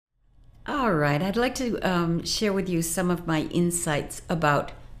All right, I'd like to share with you some of my insights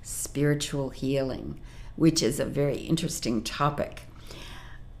about spiritual healing, which is a very interesting topic.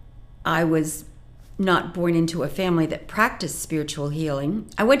 I was not born into a family that practiced spiritual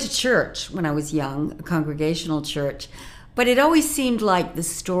healing. I went to church when I was young, a congregational church, but it always seemed like the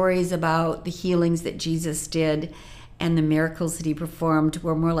stories about the healings that Jesus did and the miracles that he performed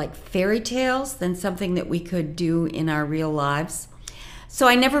were more like fairy tales than something that we could do in our real lives. So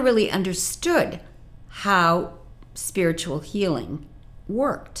I never really understood how spiritual healing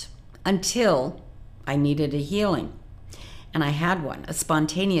worked until I needed a healing. And I had one, a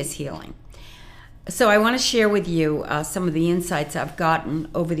spontaneous healing. So I want to share with you some of the insights I've gotten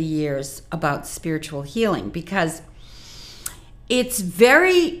over the years about spiritual healing, because it's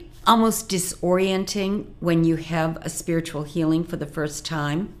very almost disorienting when you have a spiritual healing for the first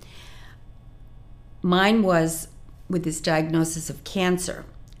time. Mine was with this diagnosis of cancer.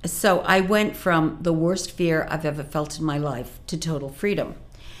 So I went from the worst fear I've ever felt in my life to total freedom.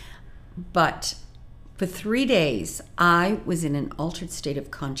 But for 3 days, I was in an altered state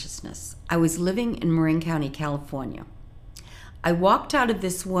of consciousness. I was living in Marin County, California. I walked out of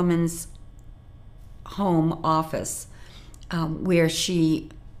this woman's home office where she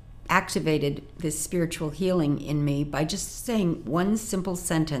activated this spiritual healing in me by just saying one simple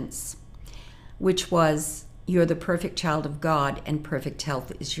sentence, which was, "You're the perfect child of God, and perfect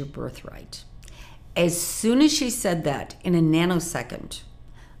health is your birthright." As soon as she said that, in a nanosecond,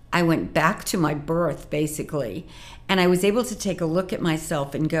 I went back to my birth, basically, and I was able to take a look at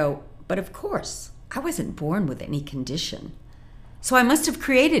myself and go, but of course, I wasn't born with any condition. So I must have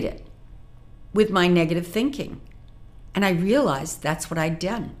created it with my negative thinking. And I realized that's what I'd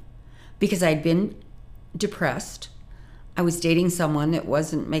done, because I'd been depressed. I was dating someone that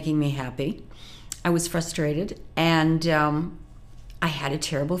wasn't making me happy. I was frustrated, and I had a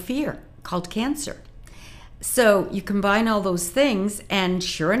terrible fear called cancer. So you combine all those things, and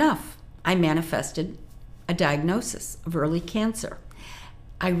sure enough, I manifested a diagnosis of early cancer.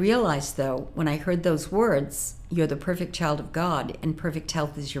 I realized, though, when I heard those words, "You're the perfect child of God, and perfect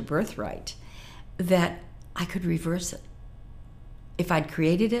health is your birthright," that I could reverse it. If I'd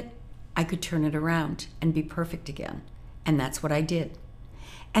created it, I could turn it around and be perfect again. And that's what I did.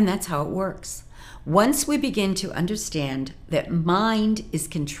 And that's how it works. Once we begin to understand that mind is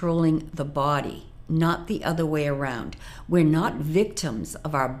controlling the body, not the other way around. We're not victims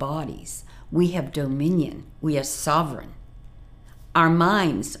of our bodies. We have dominion. We are sovereign. Our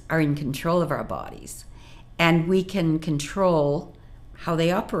minds are in control of our bodies, and we can control how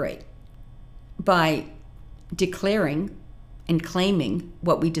they operate by declaring and claiming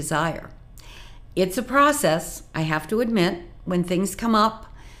what we desire. It's a process, I have to admit. When things come up,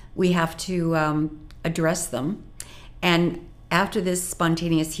 we have to address them. And after this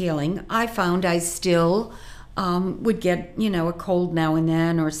spontaneous healing, I found I still would get, a cold now and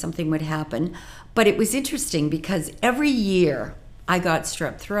then, or something would happen. But it was interesting because every year I got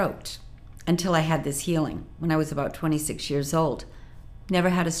strep throat until I had this healing when I was about 26 years old. Never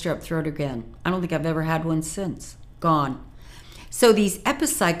had a strep throat again. I don't think I've ever had one since. Gone. So these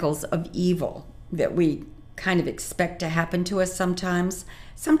epicycles of evil that we kind of expect to happen to us sometimes,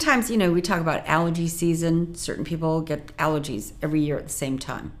 we talk about allergy season. Certain people get allergies every year at the same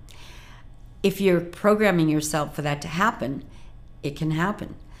time. If you're programming yourself for that to happen, it can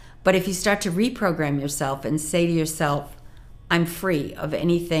happen. But if you start to reprogram yourself and say to yourself, I'm free of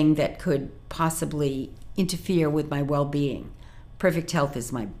anything that could possibly interfere with my well-being, perfect health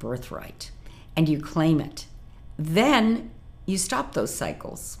is my birthright, and you claim it, then you stop those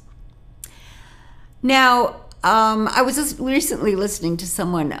cycles. Now, I was just recently listening to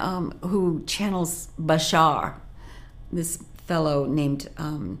someone who channels Bashar, this fellow named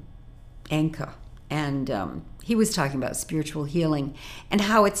Anka, and he was talking about spiritual healing and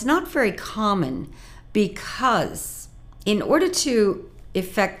how it's not very common, because in order to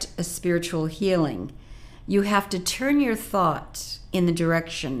effect a spiritual healing, you have to turn your thought in the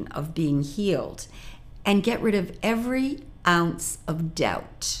direction of being healed and get rid of every ounce of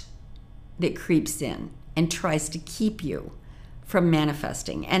doubt that creeps in and tries to keep you from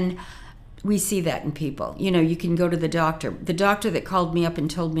manifesting. And we see that in people. You can go to the doctor. The doctor that called me up and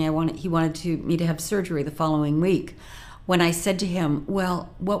told me he wanted me to have surgery the following week. When I said to him,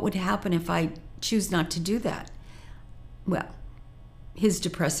 well, what would happen if I choose not to do that? Well, his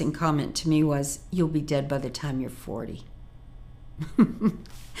depressing comment to me was, you'll be dead by the time you're 40.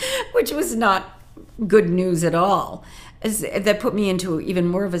 Which was not good news at all. That put me into even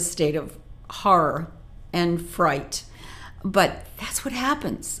more of a state of horror and fright. But that's what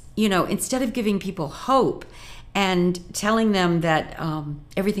happens. Instead of giving people hope and telling them that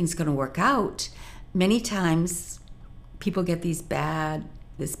everything's going to work out, many times people get this bad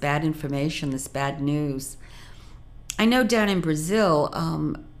information, this bad news. I know down in Brazil,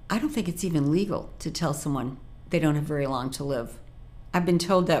 I don't think it's even legal to tell someone they don't have very long to live. I've been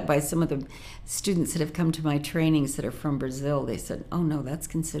told that by some of the students that have come to my trainings that are from Brazil. They said, oh no, that's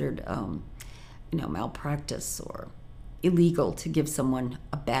considered malpractice or illegal to give someone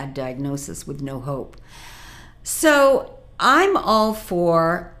a bad diagnosis with no hope. So I'm all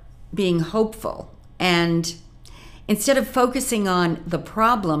for being hopeful, and instead of focusing on the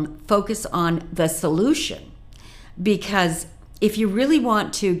problem, focus on the solution. Because if you really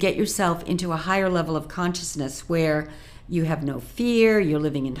want to get yourself into a higher level of consciousness where you have no fear, you're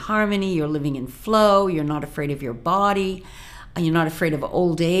living in harmony, you're living in flow, you're not afraid of your body, you're not afraid of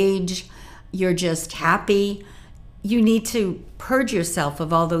old age, you're just happy, you need to purge yourself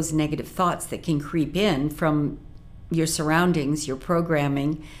of all those negative thoughts that can creep in from your surroundings, your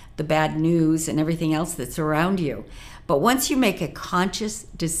programming, the bad news, and everything else that's around you. But once you make a conscious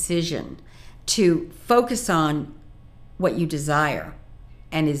decision to focus on what you desire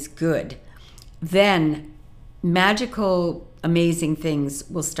and is good, then magical, amazing things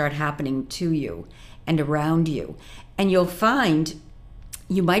will start happening to you and around you. And you'll find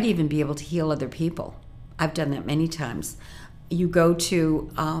you might even be able to heal other people. I've done that many times. You go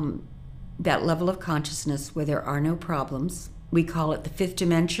to that level of consciousness where there are no problems. We call it the fifth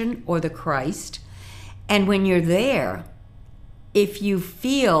dimension or the Christ. And when you're there, if you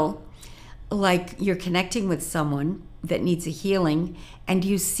feel like you're connecting with someone that needs a healing and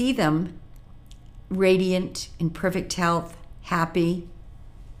you see them radiant, in perfect health, happy,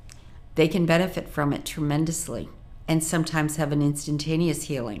 they can benefit from it tremendously and sometimes have an instantaneous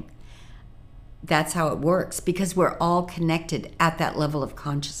healing. That's how it works, because we're all connected at that level of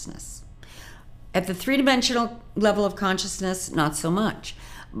consciousness. At the three-dimensional level of consciousness, not so much,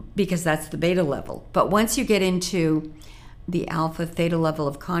 because that's the beta level. But once you get into the alpha, theta level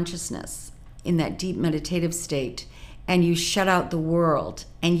of consciousness, in that deep meditative state, and you shut out the world,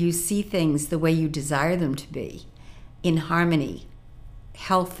 and you see things the way you desire them to be, in harmony,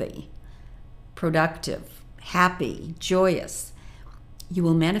 healthy, productive, happy, joyous, you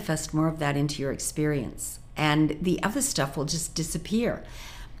will manifest more of that into your experience, and the other stuff will just disappear.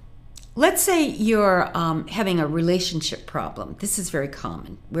 Let's say you're having a relationship problem. This is very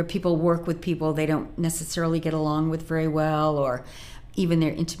common, where people work with people they don't necessarily get along with very well, or even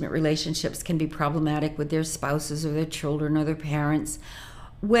their intimate relationships can be problematic with their spouses or their children or their parents.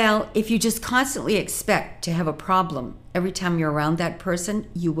 Well, if you just constantly expect to have a problem every time you're around that person,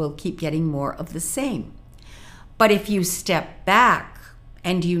 you will keep getting more of the same. But if you step back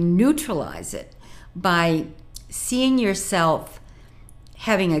and you neutralize it by seeing yourself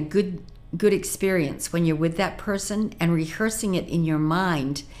having a good experience when you're with that person and rehearsing it in your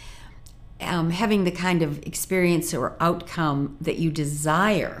mind, having the kind of experience or outcome that you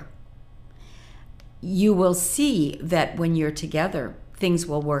desire, you will see that when you're together, things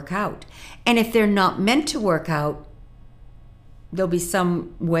will work out. And if they're not meant to work out, there'll be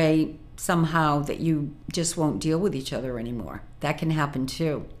some way, somehow, that you just won't deal with each other anymore. That can happen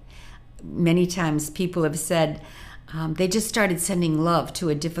too. Many times people have said they just started sending love to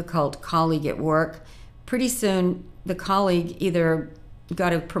a difficult colleague at work. Pretty soon, the colleague either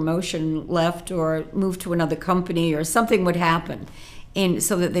got a promotion, left, or moved to another company, or something would happen, and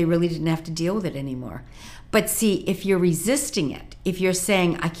so that they really didn't have to deal with it anymore. But see, if you're resisting it, if you're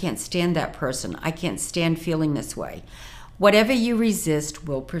saying, I can't stand that person, I can't stand feeling this way, whatever you resist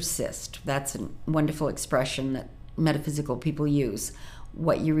will persist. That's a wonderful expression that metaphysical people use.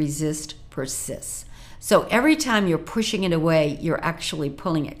 What you resist persists. So every time you're pushing it away, you're actually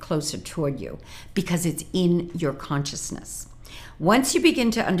pulling it closer toward you, because it's in your consciousness. Once you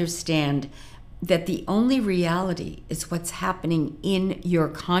begin to understand that the only reality is what's happening in your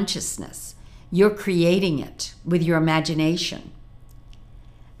consciousness, you're creating it with your imagination,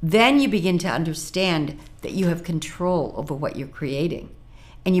 then you begin to understand that you have control over what you're creating,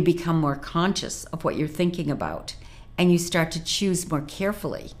 and you become more conscious of what you're thinking about, and you start to choose more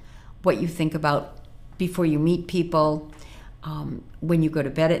carefully what you think about before you meet people, when you go to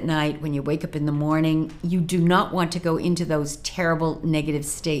bed at night, when you wake up in the morning. You do not want to go into those terrible negative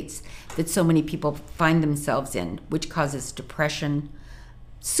states that so many people find themselves in, which causes depression,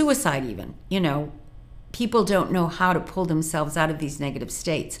 suicide even. People don't know how to pull themselves out of these negative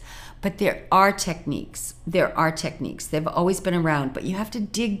states. But there are techniques. They've always been around, but you have to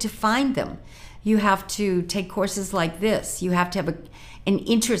dig to find them. You have to take courses like this. You have to have an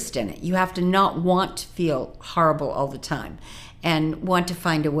interest in it. You have to not want to feel horrible all the time, and want to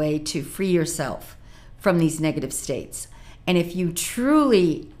find a way to free yourself from these negative states. And if you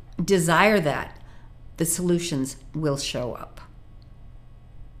truly desire that, the solutions will show up.